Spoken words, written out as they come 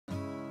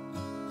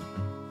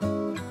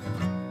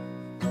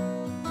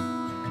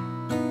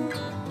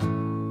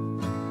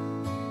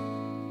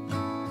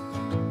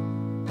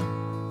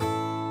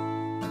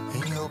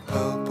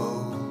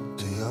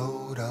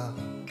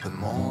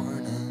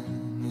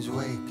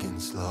taking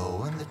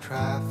slow and the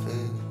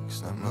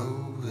traffic's not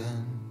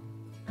moving.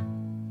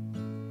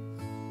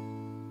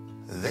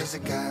 There's a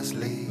gas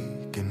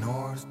leak in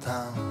North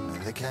Town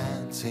and they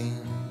can't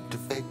seem to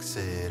fix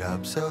it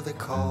up, so they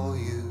call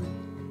you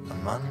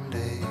on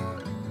Monday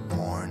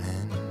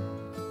morning.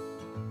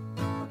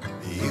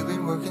 You've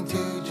been working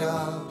 2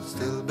 jobs,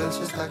 still bills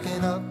just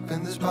stacking up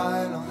in this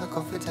pile on the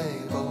coffee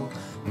table.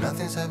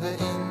 Nothing's ever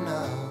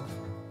enough,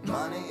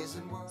 money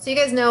isn't worth. So you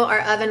guys know our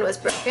oven was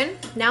broken.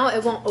 Now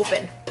it won't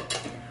open.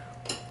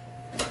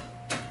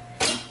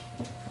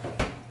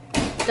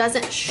 It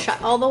doesn't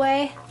shut all the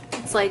way.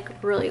 It's like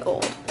really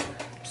old.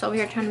 So over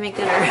here trying to make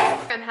dinner.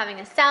 I'm having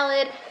a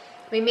salad.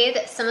 We made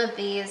some of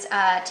these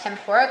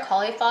tempura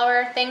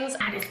cauliflower things.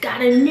 I just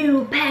got a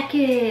new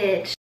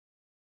package.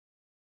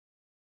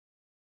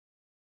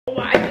 Oh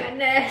my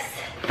goodness.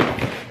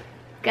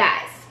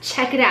 Guys,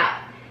 check it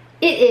out.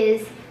 It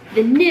is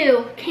the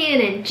new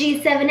Canon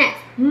G7X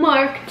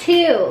Mark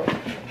II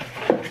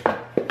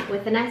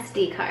with an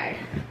SD card.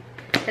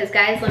 Because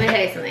guys, let me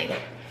tell you something.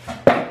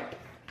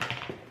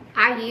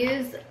 I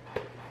use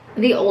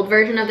the old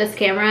version of this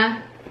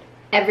camera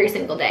every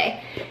single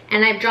day,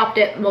 and I've dropped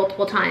it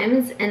multiple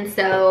times, and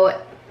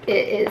so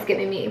it is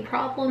giving me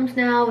problems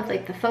now with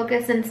like the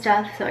focus and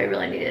stuff, so I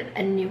really needed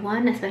a new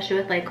one, especially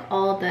with like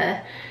all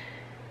the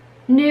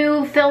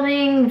new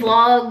filming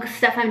vlog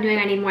stuff I'm doing.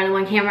 I need more than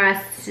one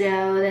camera,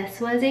 so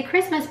this was a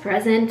Christmas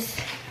present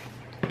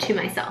to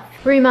myself.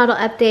 Remodel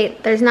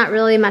update, there's not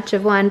really much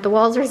of one. The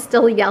walls are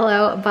still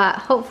yellow, but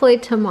hopefully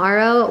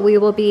tomorrow we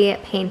will be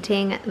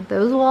painting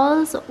those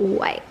walls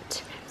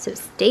white. So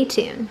stay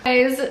tuned.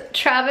 Guys,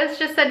 Travis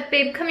just said,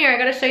 babe, come here, I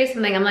gotta show you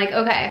something. I'm like,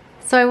 okay.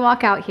 So I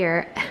walk out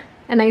here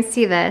and I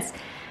see this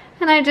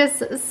and I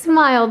just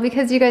smile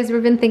because you guys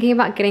have been thinking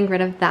about getting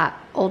rid of that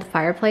old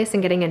fireplace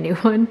and getting a new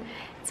one.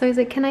 So he's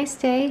like, can I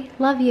stay?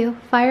 Love you,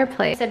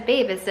 Fireplace. I said,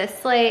 babe, is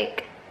this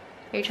like,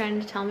 are you trying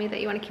to tell me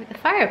that you want to keep the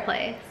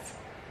fireplace?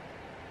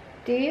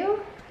 Do you?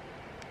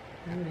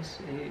 Let me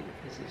see,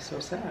 is he so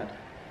sad?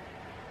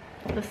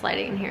 This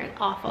lighting in here is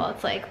awful.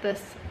 It's like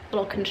this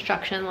little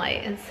construction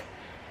light is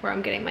where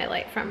I'm getting my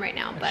light from right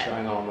now. But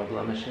showing all my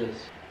blemishes.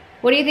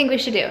 What do you think we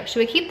should do? Should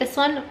we keep this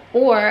one,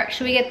 or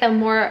should we get the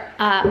more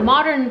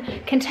modern,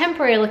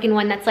 contemporary looking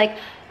one that's like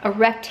a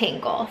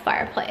rectangle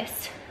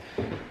fireplace?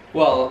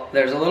 Well,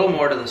 there's a little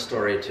more to the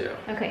story too.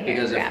 Okay, here,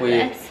 because grab if we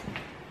this.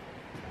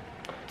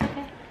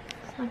 Okay,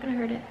 it's not gonna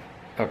hurt it.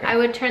 Okay. I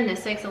would turn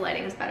this way because the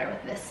lighting is better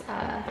with this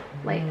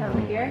light over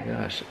here. Oh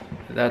my gosh,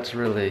 that's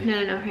really.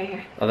 No, right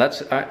here. Oh,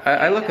 that's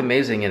I look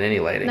amazing in any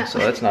lighting, No. so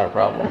that's not a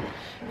problem.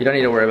 You don't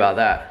need to worry about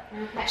that.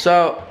 Okay.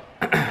 So,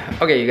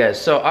 okay, you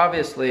guys. So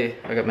obviously,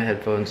 I got my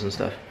headphones and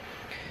stuff.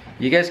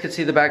 You guys can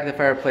see the back of the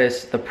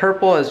fireplace. The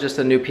purple is just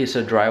a new piece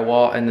of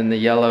drywall, and then the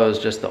yellow is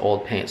just the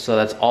old paint. So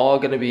that's all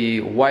gonna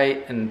be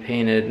white and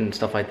painted and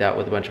stuff like that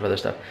with a bunch of other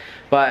stuff.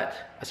 But,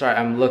 sorry,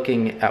 I'm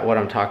looking at what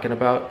I'm talking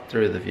about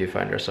through the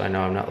viewfinder, so I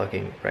know I'm not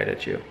looking right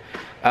at you.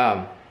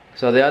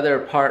 So the other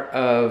part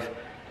of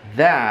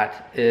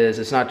that is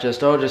it's not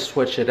just, oh, just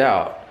switch it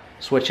out.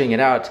 Switching it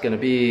out, it's gonna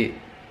be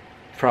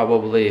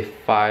probably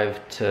 $5,000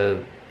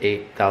 to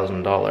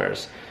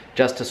 $8,000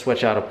 just to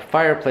switch out a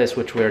fireplace,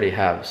 which we already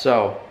have.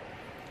 So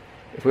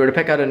if we were to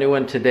pick out a new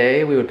one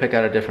today, we would pick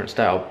out a different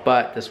style,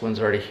 but this one's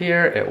already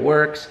here, it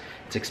works,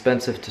 it's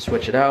expensive to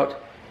switch it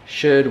out.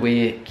 Should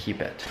we keep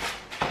it?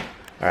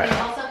 All right. You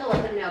also have to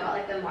let them know about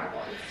like the marble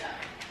and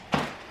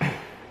stuff.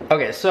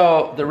 Okay,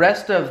 so the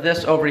rest of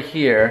this over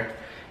here,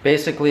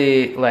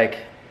 basically, like,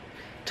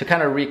 to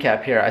kind of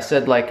recap here, I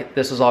said like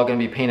this is all gonna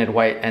be painted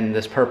white and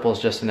this purple is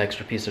just an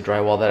extra piece of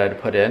drywall that I had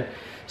to put in.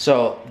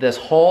 So this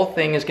whole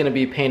thing is gonna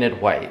be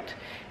painted white.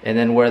 And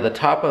then where the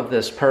top of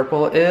this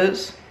purple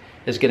is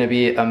gonna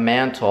be a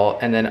mantle,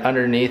 and then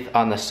underneath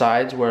on the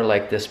sides where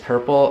like this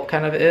purple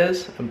kind of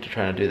is, I'm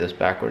trying to do this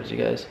backwards, you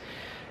guys,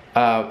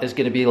 is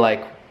gonna be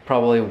like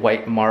probably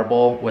white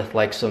marble with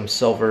like some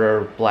silver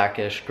or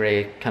blackish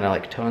gray kind of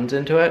like tones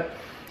into it.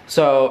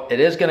 So it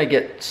is gonna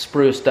get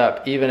spruced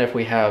up even if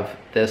we have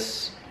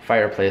this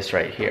fireplace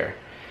right here.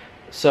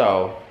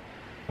 So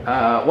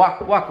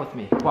walk with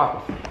me,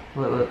 walk with me.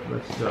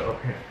 Let's do it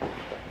over here.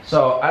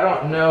 So I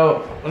don't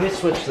know, let me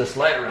switch this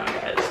light around,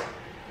 guys.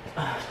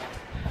 I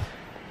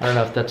don't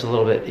know if that's a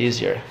little bit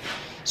easier.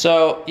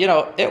 So, you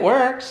know, it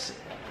works.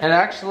 And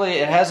actually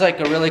it has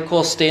like a really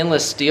cool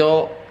stainless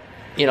steel,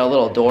 you know,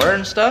 little door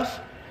and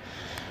stuff,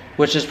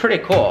 which is pretty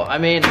cool. I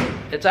mean,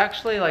 it's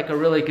actually like a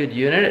really good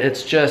unit.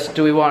 It's just,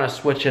 do we want to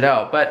switch it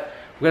out? But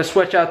we're gonna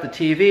switch out the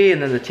TV,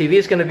 and then the TV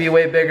is gonna be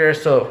way bigger,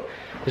 so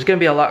there's gonna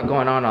be a lot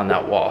going on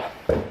that wall.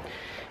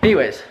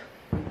 Anyways,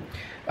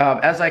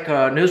 as like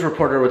a news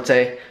reporter would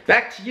say,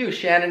 back to you,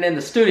 Shannon, in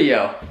the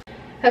studio.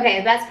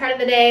 Okay, best part of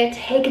the day,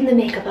 taking the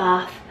makeup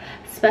off,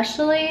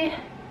 especially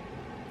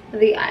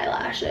the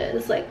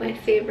eyelashes, like my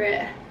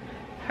favorite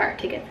part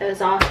to get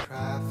those off.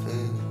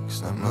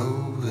 Traffic's not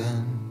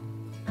moving.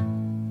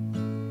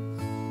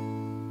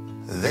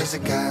 There's a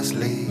gas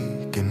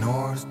leak in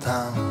North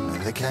Town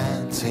and they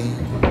can't seem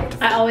to.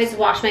 I always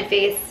wash my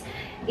face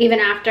even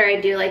after I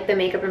do like the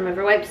makeup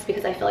remover wipes,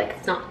 because I feel like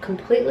it's not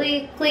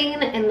completely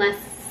clean unless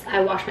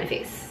I wash my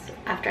face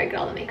after I get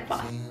all the makeup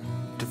off.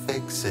 To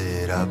fix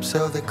it up,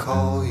 so they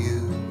call you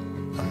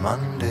on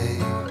Monday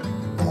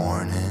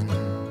morning.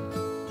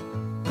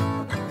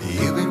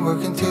 You've been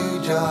working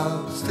 2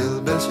 jobs, still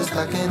bills just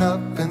stacking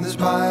up in this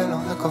pile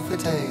on the coffee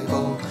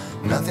table.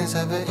 Nothing's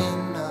ever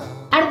enough.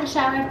 Out of the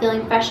shower,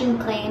 feeling fresh and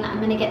clean,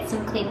 I'm gonna get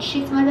some clean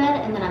sheets in my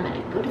bed and then I'm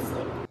gonna go to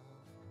sleep.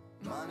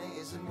 Money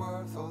isn't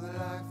worth all the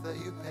life that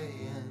you pay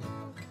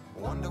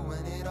in. Wonder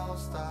when it all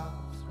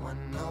stops, when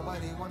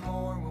nobody want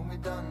more, when we're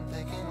done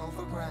taking all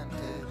for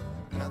granted.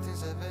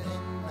 Nothing's ever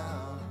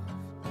enough.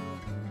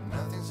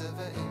 Nothing's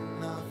ever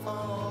enough.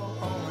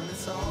 Oh, and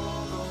it's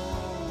all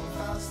going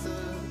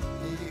faster.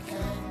 You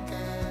can't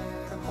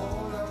get a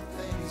hold of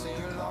things, and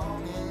you're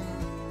longing,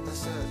 and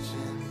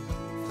searching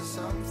for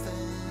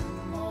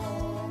something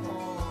more.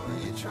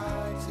 And you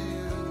try to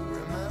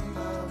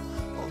remember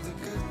all the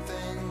good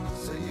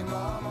things that your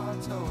mama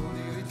told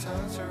you. It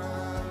turns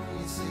around,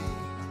 you see,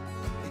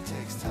 it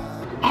takes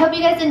time. I hope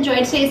you guys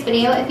enjoyed today's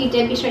video. If you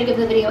did, be sure to give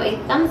the video a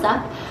thumbs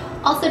up.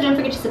 Also, don't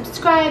forget to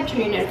subscribe,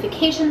 turn your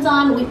notifications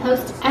on. We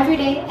post every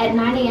day at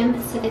 9 a.m.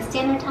 Pacific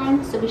Standard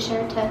Time, so be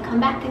sure to come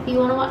back if you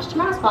want to watch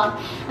tomorrow's vlog.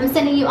 I'm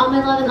sending you all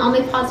my love and all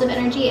my positive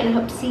energy, and I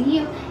hope to see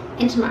you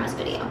in tomorrow's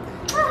video.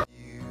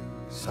 You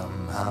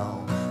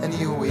somehow, and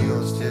your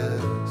wheels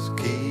just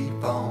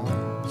keep on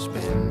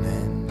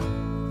spinning.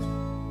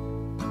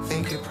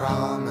 Think you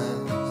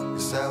promised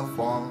yourself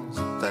once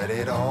that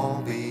it'd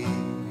all be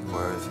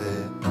worth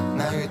it.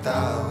 Now you're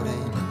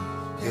doubting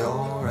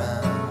your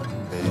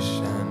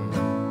ambition.